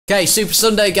Okay, Super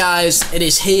Sunday, guys. It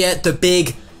is here, the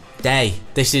big day.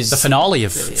 This is the finale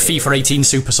of FIFA 18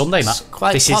 Super Sunday, Matt.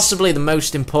 Quite possibly the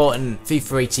most important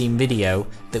FIFA 18 video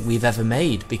that we've ever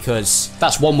made, because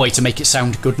that's one way to make it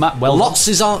sound good, Matt. Well, lots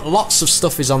of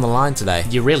stuff is on the line today.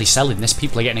 You're really selling this.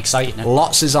 People are getting excited now.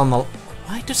 Lots is on the.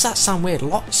 Why does that sound weird?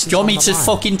 Lots. Do you want me to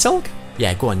fucking talk?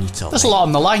 Yeah, go on, you talk. There's a lot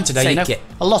on the line today. Take you know, it.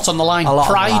 A lot on the line. A lot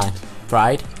Pride, on the line.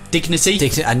 Pride,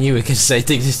 dignity. I knew we could say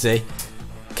dignity.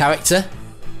 Character.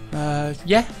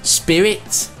 Yeah.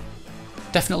 Spirit.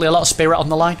 Definitely a lot of spirit on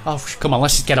the line. Oh, come on,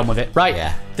 let's just get on with it. Right,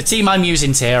 yeah. The team I'm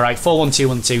using here, right,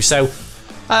 4-1-2-1-2. So,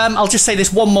 I'll just say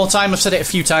this one more time. I've said it a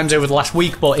few times over the last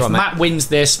week, but if Matt wins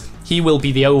this, he will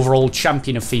be the overall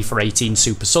champion of FIFA 18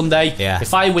 Super Sunday. Yeah.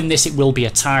 If I win this, it will be a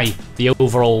tie, the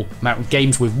overall amount of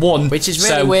games we've won. Which is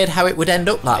really weird how it would end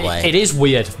up that way. It is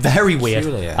weird, very weird.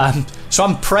 Truly, yeah. So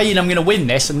I'm praying I'm going to win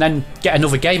this and then get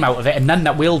another game out of it, and then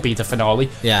that will be the finale.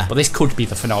 Yeah. But this could be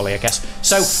the finale, I guess.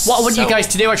 So what I want you guys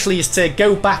to do actually is to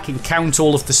go back and count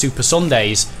all of the Super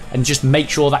Sundays and just make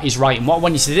sure that is right. And what I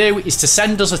want you to do is to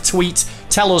send us a tweet,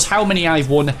 tell us how many I've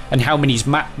won and how many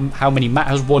Matt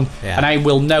has won, and I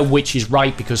will know which is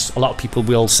right, because a lot of people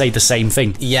will say the same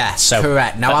thing. Yes, so,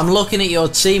 correct. Now I'm looking at your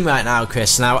team right now,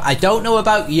 Chris. Now I don't know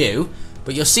about you,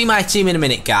 but you'll see my team in a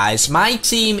minute, guys. My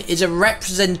team is a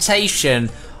representation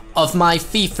of my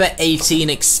FIFA 18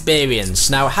 experience.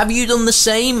 Now, have you done the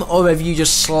same, or have you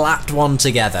just slapped one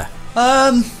together?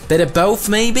 Bit of both,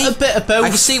 maybe? A bit of both. I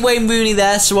can see Wayne Rooney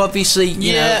there, so obviously,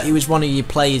 you know, he was one of your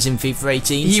players in FIFA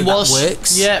 18, he so was. That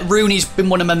works. Yeah, Rooney's been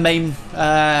one of my main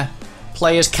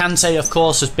players. Kante, of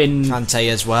course, has been... Kante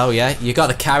as well, yeah. You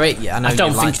got a carrot. Yeah, I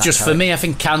don't think just for me. I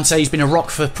think Kante's been a rock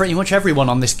for pretty much everyone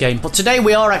on this game. But today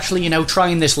we are actually, you know,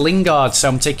 trying this Lingard, so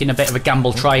I'm taking a bit of a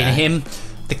gamble trying him.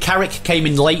 The Carrick came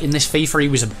in late in this FIFA. He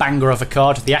was a banger of a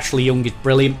card. The Ashley Young is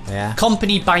brilliant. Yeah.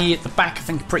 Company by at the back, I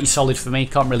think, pretty solid for me.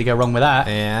 Can't really go wrong with that.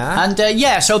 Yeah. And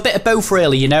yeah, so a bit of both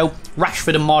really, you know.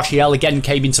 Rashford and Martial again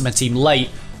came into my team late,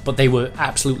 but they were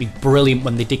absolutely brilliant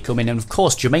when they did come in. And of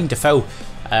course, Jermaine Defoe,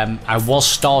 I was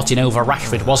starting over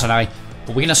Rashford, wasn't I?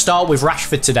 But we're going to start with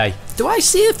Rashford today. Do I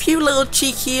see a few little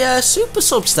cheeky super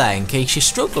subs there in case you're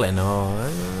struggling? Or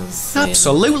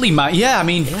absolutely, Matt. Yeah, I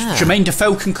mean, Jermaine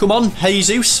Defoe can come on.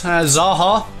 Jesus,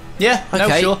 Zaha. Yeah, okay.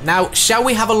 No, sure. Now, shall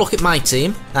we have a look at my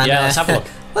team? And, yeah, let's have a look.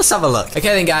 Let's have a look. Okay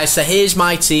then, guys, so here's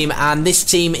my team, and this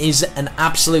team is an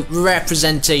absolute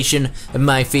representation of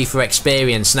my FIFA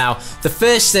experience. Now, the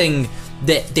first thing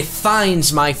that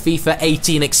defines my FIFA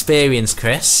 18 experience,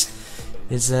 Chris,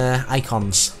 is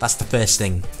icons. That's the first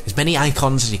thing. As many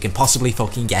icons as you can possibly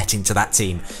fucking get into that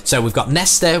team. So we've got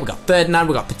Nesta, we've got Ferdinand,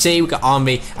 we've got Petit, we've got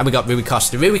Henry, and we've got Rui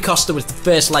Costa. Rui Costa was the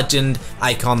first legend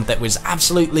icon that was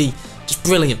absolutely just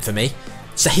brilliant for me.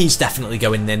 So he's definitely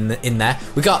going in there.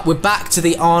 We're back to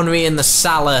the Henry and the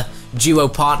Salah duo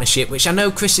partnership, which I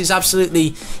know Chris is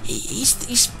absolutely. He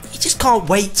just can't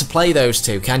wait to play those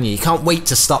two, can you? You can't wait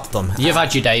to stop them. You've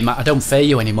had your day, Matt. I don't fear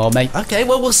you anymore, mate. Okay,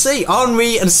 well, we'll see.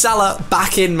 Henry and Salah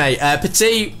back in, mate.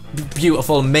 Petit,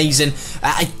 beautiful, amazing.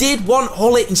 I did want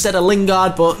Hullet instead of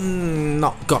Lingard, but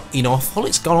not got enough.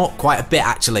 Hullet's gone up quite a bit,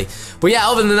 actually. But yeah,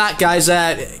 other than that, guys,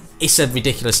 it's a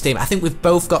ridiculous team. I think we've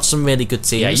both got some really good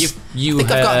teams. Yeah, you I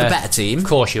think I've got the better team. Of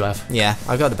course you have. Yeah,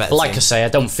 I've got the better team. But like I say, I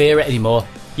don't fear it anymore.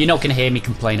 You're not going to hear me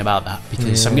complain about that,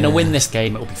 because I'm going to win this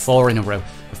game. It'll be 4 in a row.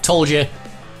 I've told you,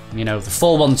 you know, the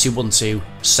 4-1-2-1-2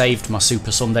 saved my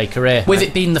Super Sunday career. With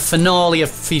it being the finale of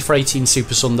FIFA 18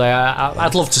 Super Sunday,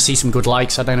 I'd love to see some good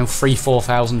likes. I don't know, 3,000,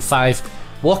 4,000,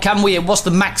 5,000. What's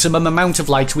the maximum amount of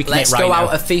likes we can Let's hit right now? go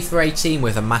out of FIFA 18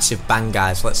 with a massive bang,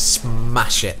 guys. Let's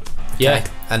smash it. Okay? Yeah.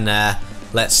 And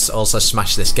let's also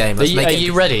smash this game. Are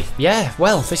you ready? Yeah,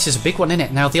 well, this is a big one, isn't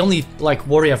it? Now, the only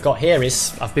worry I've got here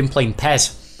is I've been playing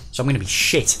PES, so I'm going to be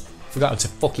shit. Forgot to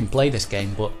fucking play this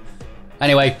game, but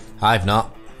anyway. I've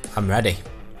not. I'm ready.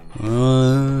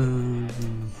 I'm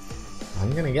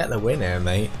going to get the winner,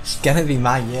 mate. It's going to be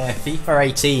my year. FIFA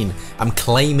 18. I'm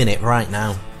claiming it right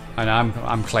now. And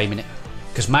I'm claiming it,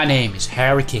 because my name is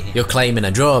Harry Kane. You're claiming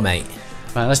a draw, mate.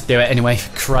 Right, let's do it anyway.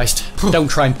 Christ. Don't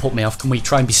try and put me off. Can we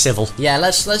try and be civil? Yeah,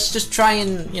 let's just try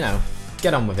and, you know,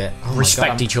 get on with it. Oh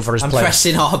respect each other as players. I'm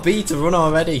pressing RB to run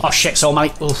already. Oh shit, so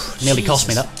mate. Oh, nearly cost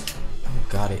me that. Oh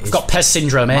god, I've got PES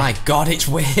syndrome here. My god, it's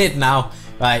weird now.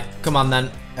 Right, come on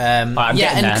then.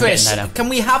 Yeah, and Chris, can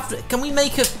we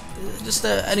make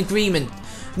an agreement?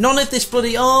 None of this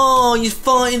bloody, oh, you're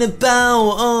fighting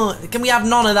about, oh, can we have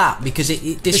none of that? Because it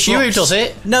disrupts. It's you who does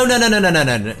it. No.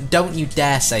 Don't you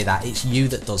dare say that. It's you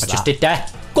that does that. I just did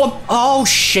that. Go on. Oh,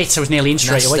 shit, I was nearly in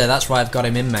straight away. That's why I've got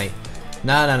him in, mate.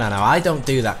 No, I don't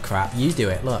do that crap. You do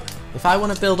it, look. If I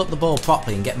want to build up the ball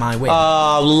properly and get my win.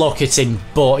 Oh, look at him.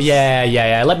 But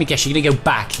yeah. Let me guess, you're going to go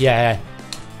back. Yeah.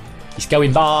 He's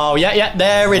going. Oh, yeah.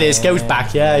 There it is. Goes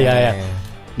back. Yeah.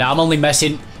 Now I'm only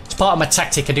messing. It's part of my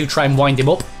tactic. I do try and wind him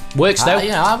up. Works though.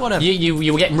 Yeah, I want to.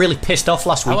 You were getting really pissed off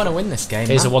last week. I want to win this game.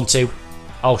 Here's a 1-2.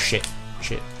 Oh shit.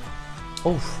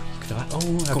 Oh, you could have.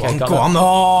 Oh, okay. Go on.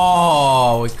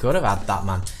 Oh, we could have had that,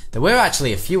 man. There were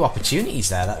actually a few opportunities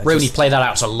there. That Rooney played that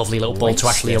out. It's a lovely little ball to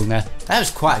Ashley Young there. That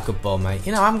was quite a good ball, mate.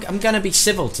 You know, I'm going to be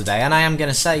civil today, and I am going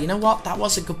to say, you know what? That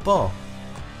was a good ball.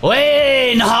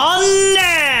 Wayne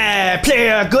Honda! Play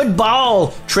a good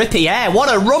ball. Trippier.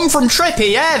 What a run from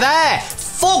Trippier there.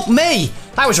 Fuck me.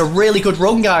 That was a really good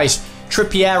run, guys.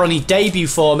 Trippier on his debut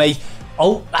for me.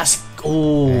 Oh, that's...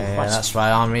 Oh, yeah, that's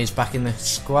right. Henry's back in the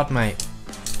squad, mate.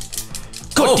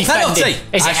 Good defending. Penalty.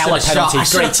 Is it our penalty?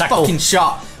 Great tackle. Fucking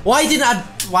shot. Why didn't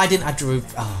I drew?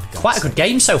 Oh, God. Quite a good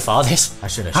game so far, this. I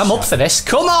should have. I'm up for this.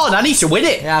 Come on, I need to win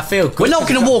it. Yeah, I feel good. We're not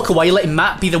going to walk away letting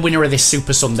Matt be the winner of this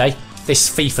Super Sunday. This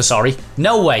FIFA, sorry.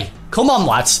 No way. Come on,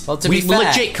 lads. Well, we fair,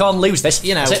 legit can't lose this.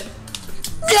 You know. That's it.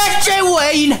 Get it,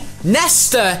 Wayne!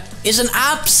 Nesta is an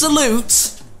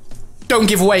absolute... Don't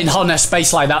give Wayne Honda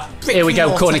space like that. Here we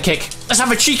go, corner kick. Let's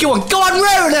have a cheeky one. Go on,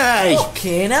 Rooney!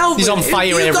 Fucking hell. He's on fire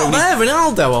here, You got Rooney. there,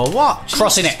 Ronaldo, or what?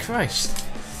 Crossing Jesus it. Christ.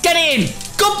 Get in!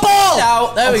 Good ball!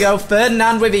 Out. There we go.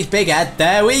 Ferdinand with his big head.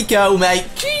 There we go, mate.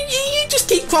 You just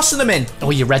keep crossing them in. Oh,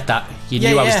 you read that. You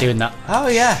knew I was doing that. Oh,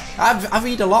 yeah. I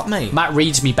read a lot, mate. Matt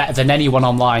reads me better than anyone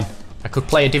online. I could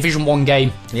play a Division 1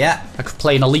 game. Yeah. I could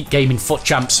play an elite game in Foot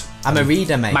Champs. I'm a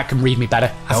reader, mate. Matt can read me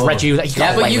better. I've read you.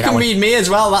 Yeah, but you can read me as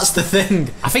well. That's the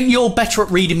thing. I think you're better at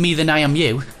reading me than I am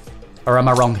you. Or am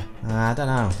I wrong? I don't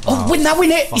know. Oh,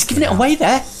 win it. He's giving it away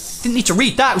there. Didn't need to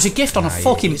read that. It was a gift on a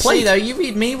fucking plate. See, though, you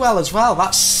read me well as well.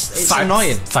 It's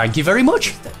annoying. Thank you very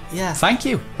much. Yeah. Thank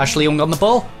you. Ashley Young on the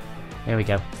ball. There we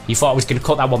go. You thought I was going to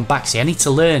cut that one back. See, I need to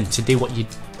learn to do what you...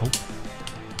 Oh.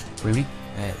 Rooney.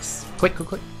 It's... Quick.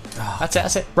 Oh,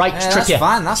 that's it. Right, Trippier.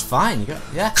 That's fine. You got,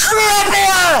 yeah.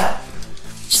 Trippier!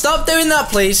 Stop doing that,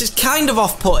 please. It's kind of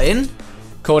off-putting.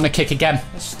 Corner kick again.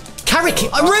 Carry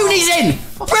kick. Rooney's in!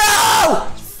 Bro!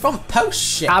 Front post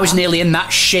shit. I was nearly in that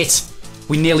shit.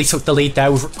 We nearly took the lead there.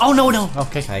 Oh, no.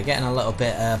 Okay, getting a little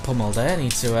bit pummeled there.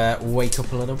 Need to wake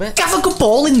up a little bit. Have a good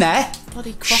ball in there.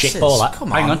 Bloody crosses. Shit ball, that.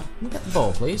 Come on. Hang on. Get the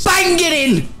ball, please. Bang it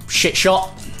in! Shit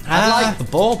shot. I'd like the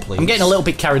ball, please. I'm getting a little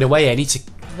bit carried away. I need to...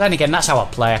 Then again, that's how I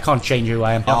play. I can't change who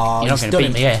I am. You're not going to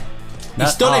beat me here. No.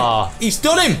 He's done him. He's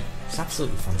done him. It's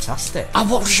absolutely fantastic.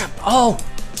 Oh,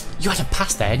 you had a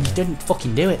pass there and you didn't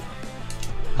fucking do it.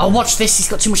 Oh, watch this. He's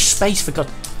got too much space for God.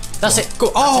 That's it. Go.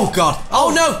 Oh, God.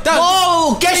 Oh, no. Don't.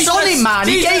 Whoa, get on him, man.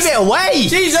 He gave it away.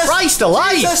 Jesus. Christ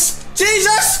alive.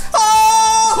 Jesus.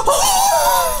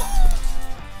 Oh.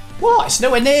 What? It's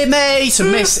nowhere near me. To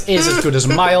miss is as good as a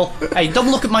mile. Hey,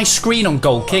 don't look at my screen on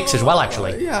goal kicks as well,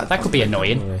 actually. Yeah, that could be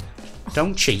annoying.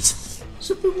 Don't cheat.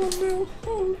 Should be 1-0.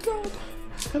 Oh, God.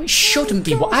 No, it shouldn't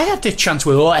be. I had the chance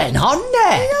with Honda.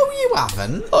 No, you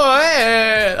haven't.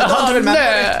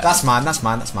 That's mine.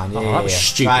 Yeah, that was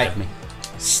stupid of me.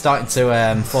 Starting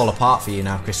to fall apart for you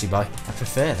now, Chrissy boy. I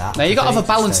prefer that. Now you got to have a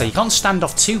balance there. You can't stand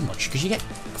off too much because you get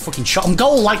fucking shot on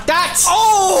goal like that.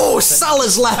 Oh,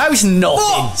 Salah's left. That was nothing.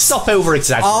 Oh. Stop over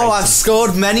exaggerating. Oh, I've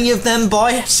scored many of them,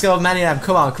 boy. Scored many of them.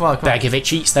 Come on.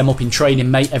 Begovic eats them up in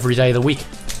training, mate, every day of the week.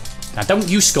 Now don't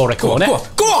you score a corner.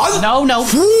 Go on. No.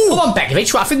 Come on,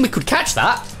 Begovic. I think we could catch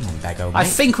that. Come on, Bego, mate. I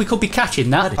think we could be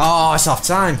catching that. Oh, it's off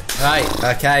time. Right.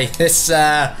 Okay.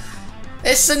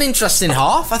 It's an interesting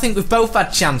half. I think we've both had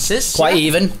chances. Quite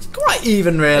even,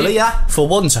 really. Yeah. For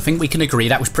once, I think we can agree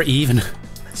that was pretty even.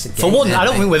 For one, I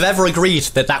don't think we've ever agreed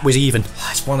that was even.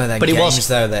 It's one of them games,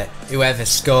 though, that whoever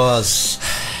scores,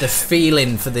 the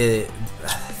feeling for the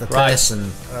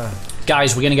person.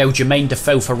 Guys, we're going to go Jermaine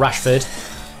Defoe for Rashford.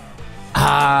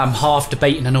 I'm half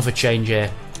debating another change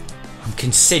here. I'm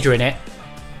considering it,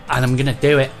 and I'm going to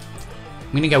do it.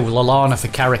 I'm going to go Lallana for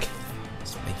Carrick.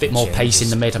 Bit more pace in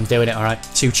the mid. I'm doing it. All right,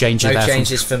 2 changes. No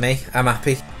changes for me. I'm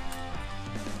happy.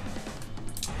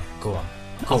 Go on.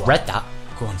 I've read that.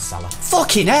 Go on, Salah.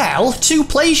 Fucking hell! 2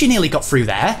 plays you nearly got through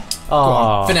there.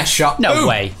 Oh, finesse shot. No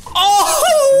way.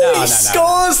 Oh, he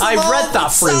scores. I read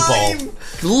that through ball.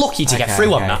 Lucky to get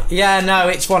through on that. Yeah, no,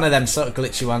 it's one of them sort of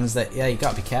glitchy ones that you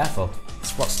got to be careful.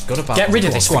 That's what's good about. Get rid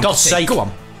of this for God's sake. Go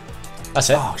on.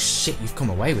 That's it. Oh shit, you've come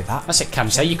away with that. That's it,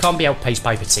 Kamsay. You can't be outpaced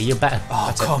by Petit. You're better.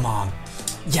 Oh, come on.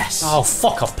 Yes. Oh,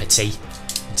 fuck off, Petit.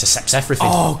 Intercepts everything.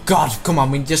 Oh, God. Come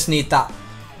on. We just need that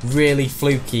really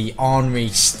fluky Henry /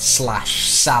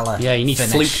 Salah. Yeah, you need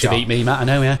fluke to beat me, Matt. I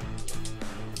know, yeah.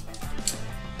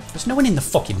 There's no one in the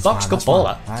fucking box. Good ball,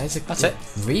 that. That's it.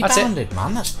 Rebounded,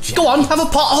 man. That's Go on, have a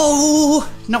pot. Oh,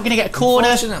 not going to get a corner.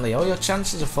 Unfortunately, all your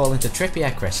chances of falling to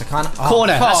Trippier, Chris. I can't.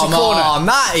 Corner. That's a corner. Oh,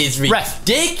 that is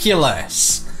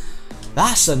ridiculous.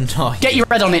 That's annoying. Get your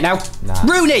head on it now. Nah.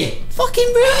 Rooney. Fucking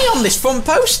Rooney on this front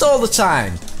post all the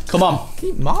time. Come on.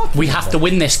 Keep marking. We have to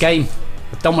win this game.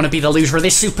 I don't want to be the loser of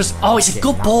this super. Oh, it's a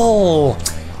good ball.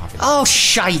 Oh,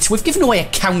 shite. We've given away a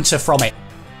counter from it.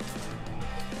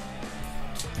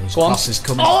 Go on.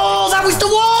 Oh, that was the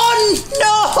one!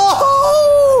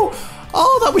 No!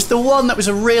 Oh, that was the one. That was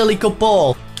a really good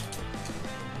ball.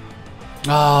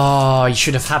 Oh, you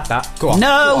should have had that. Go on.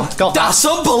 No! Got that. That's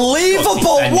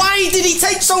unbelievable! Why did he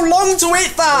take so long to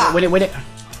hit that? Win it, win it.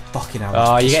 Fucking hell.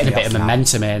 Oh, you're getting a bit of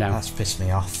momentum here now. That's pissed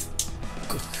me off.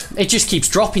 It just keeps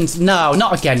dropping. No,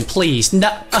 not again, please. No.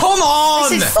 Come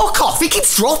on! Fuck off. It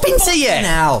keeps dropping to you.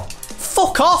 Now.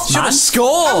 Fuck off, man. Should have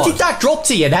scored. How did that drop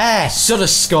to you there? Should have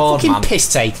scored, Fucking man.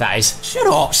 Piss take, that is. Shut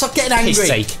up. Stop getting angry. Piss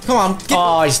take. Come on.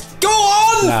 Oh, he's... Go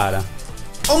on! No.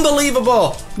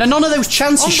 Unbelievable. No, none of those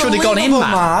chances should have gone in,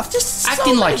 man. Just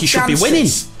acting like you should be winning.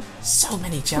 So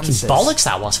many chances. Fucking bollocks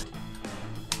that was.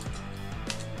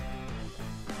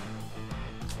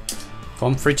 Come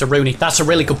on, through to Rooney. That's a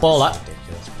really good ball, that.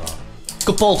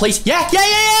 Good ball, please. Yeah!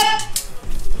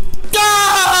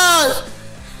 Ah!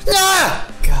 No!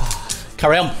 God.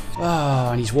 Carry on. Oh,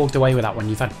 and he's walked away with that one.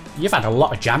 You've had a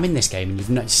lot of jam in this game, and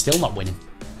you're still not winning.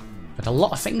 Had a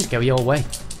lot of things go your way.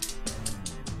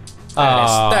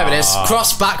 There it is.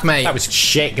 Cross back, mate. That was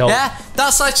shit goal. Yeah,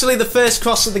 that's actually the first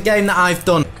cross of the game that I've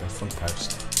done. Go front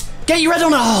post. Get your head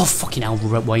on it. Oh, fucking hell,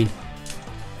 Wayne.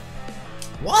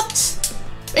 What?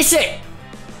 It's it.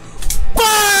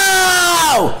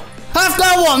 Wow! Have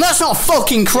that one. That's not a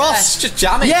fucking cross. Yeah, it's just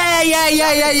jamming.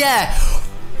 Yeah.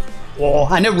 Oh,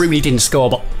 I know Rooney didn't score,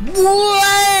 but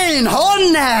Wayne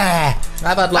Honda.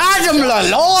 Adam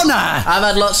Lallana. I've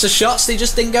had lots of shots, they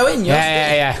just didn't go in.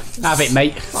 Yeah. Have it,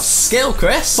 mate. That's skill,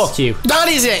 Chris. Fuck you. That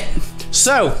is it.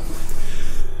 So,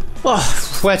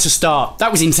 where to start?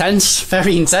 That was intense.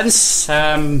 Very intense.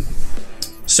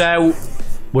 So,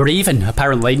 we're even,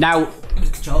 apparently. Now,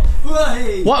 good job.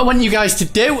 What I want you guys to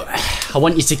do, I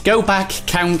want you to go back,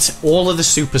 count all of the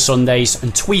Super Sundays,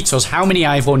 and tweet us how many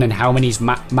I've won and how many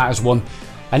Matt has won.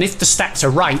 And if the stats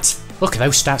are right, look at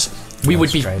those stats. We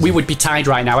would be tied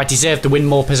right now. I deserve to win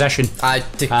more possession. I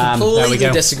completely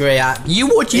disagree. You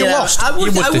would. You lost. I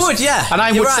would. Yeah. And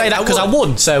I would say that because I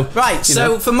won. So right.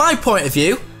 So from my point of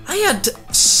view, I had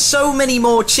so many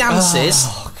more chances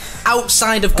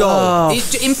outside of goal.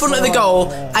 In front of the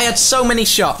goal, I had so many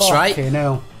shots. Right.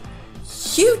 No.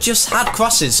 You just had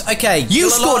crosses. Okay. You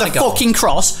scored a fucking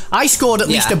cross. I scored at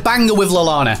least a banger with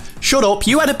Lallana. Shut up.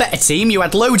 You had a better team. You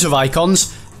had loads of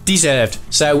icons. Deserved.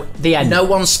 So, the end. No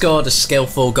one scored a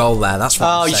skillful goal there. That's what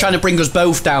I'm you're trying to bring us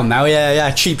both down now. Yeah.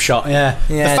 Cheap shot. Yeah.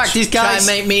 The fact is, guys, try and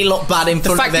make me look bad in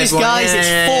front of everyone. The fact is, guys,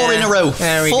 it's 4 in a row.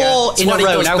 There we go. 4 in a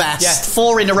row now. Best. Yeah,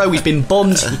 4 in a row. He's been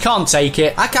bummed. You can't take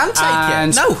it. I can take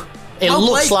it. No. It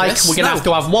looks like we're going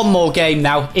to have one more game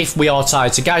now if we are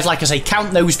tied. So, guys, like I say,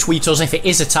 count those, tweet us. If it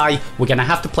is a tie, we're going to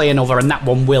have to play another, and that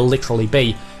one will literally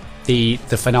be the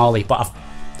finale. But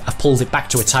I've pulled it back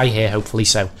to a tie here, hopefully.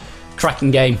 So, cracking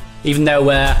game. Even though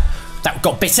that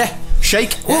got bitter.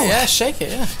 Shake. Yeah, shake it,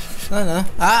 yeah.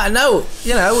 I know.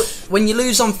 You know, when you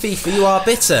lose on FIFA, you are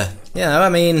bitter. You know, I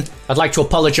mean... I'd like to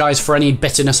apologise for any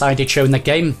bitterness I did show in the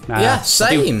game.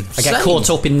 Same. I get caught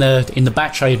up in the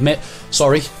batch, I admit.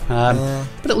 Sorry. But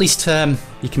at least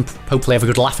you can hopefully have a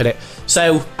good laugh at it.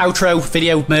 So, outro,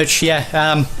 video, merch,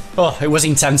 it was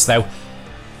intense, though.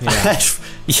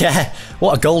 Yeah.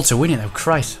 What a goal to win it, though.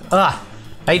 Christ.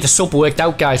 Hey, the sub worked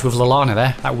out, guys, with Lallana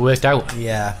there. That worked out.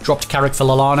 Yeah. Dropped Carrick for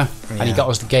Lallana, and he got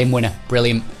us the game winner.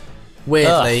 Brilliant.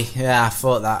 Weirdly, I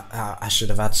thought that I should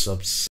have had subs.